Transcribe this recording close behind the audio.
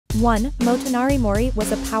1. Motonari Mori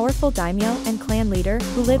was a powerful daimyo and clan leader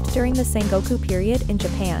who lived during the Sengoku period in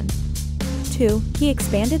Japan. 2. He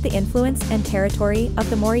expanded the influence and territory of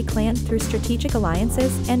the Mori clan through strategic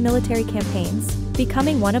alliances and military campaigns,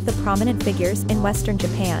 becoming one of the prominent figures in Western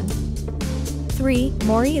Japan. 3.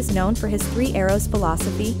 Mori is known for his three arrows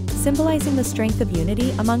philosophy, symbolizing the strength of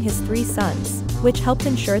unity among his three sons, which helped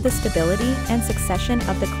ensure the stability and succession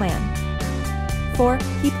of the clan. 4.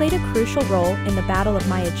 He played a crucial role in the Battle of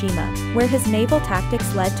Miyajima, where his naval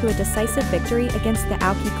tactics led to a decisive victory against the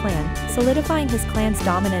Aoki clan, solidifying his clan's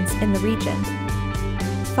dominance in the region.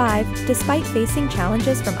 5. Despite facing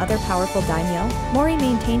challenges from other powerful daimyo, Mori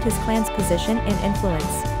maintained his clan's position and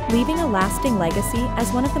influence, leaving a lasting legacy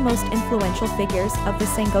as one of the most influential figures of the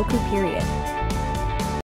Sengoku period.